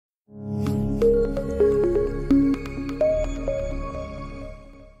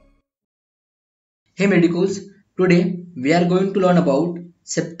Hey medicos, today we are going to learn about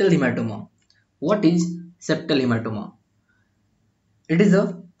septal hematoma. What is septal hematoma? It is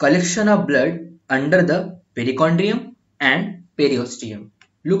a collection of blood under the perichondrium and periosteum.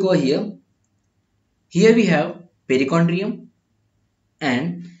 Look over here. Here we have perichondrium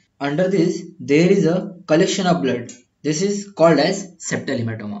and under this there is a collection of blood. This is called as septal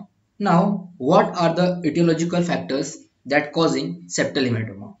hematoma. Now, what are the etiological factors that causing septal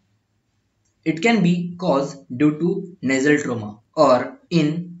hematoma? It can be caused due to nasal trauma or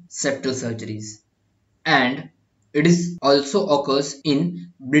in septal surgeries, and it is also occurs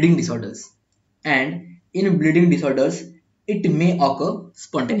in bleeding disorders, and in bleeding disorders it may occur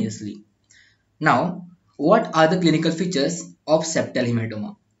spontaneously. Now, what are the clinical features of septal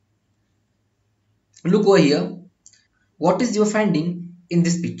hematoma? Look over here. What is your finding in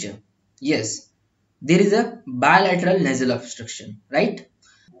this picture? Yes, there is a bilateral nasal obstruction, right?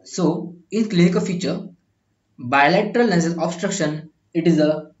 So, in clinical feature, bilateral nasal obstruction, it is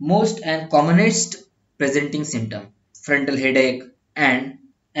the most and commonest presenting symptom. Frontal headache and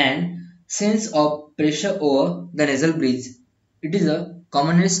sense of pressure over the nasal bridge. It is the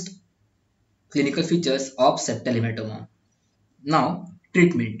commonest clinical features of septal hematoma. Now,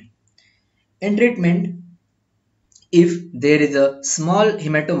 treatment. In treatment, if there is a small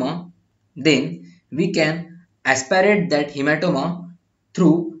hematoma, then we can aspirate that hematoma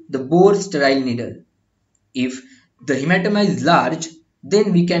through the bore sterile needle. If the hematoma is large,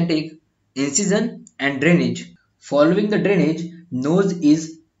 then we can take incision and drainage. Following the drainage, nose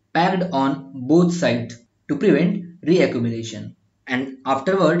is packed on both sides to prevent reaccumulation. And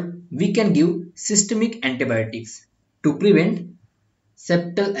afterward, we can give systemic antibiotics to prevent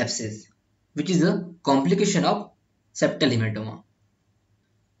septal abscess, which is a complication of septal hematoma.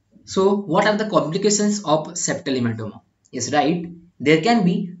 So, what are the complications of septal hematoma? Yes, right. There can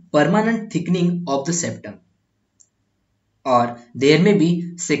be permanent thickening of the septum, or there may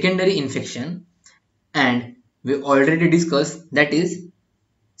be secondary infection, and we already discussed that is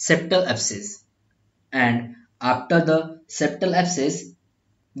septal abscess. And after the septal abscess,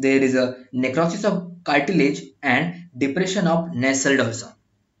 there is a necrosis of cartilage and depression of nasal dorsum.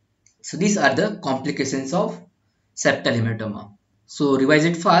 So these are the complications of septal hematoma. So revise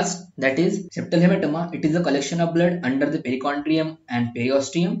it fast. That is septal hematoma. It is a collection of blood under the perichondrium and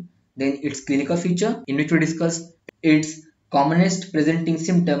periosteum. Then its clinical feature, in which we discussed its commonest presenting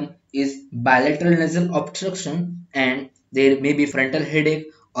symptom is bilateral nasal obstruction, and there may be frontal headache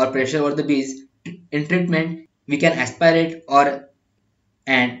or pressure over the base. In treatment, we can aspirate, or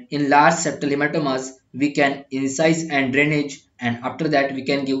and in large septal hematomas we can incise and drainage, and after that we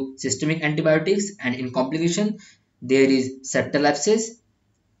can give systemic antibiotics, and in complication there is septal abscess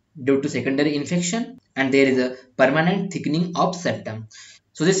due to secondary infection, and there is a permanent thickening of septum.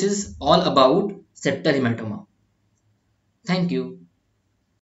 So this is all about septal hematoma. Thank you.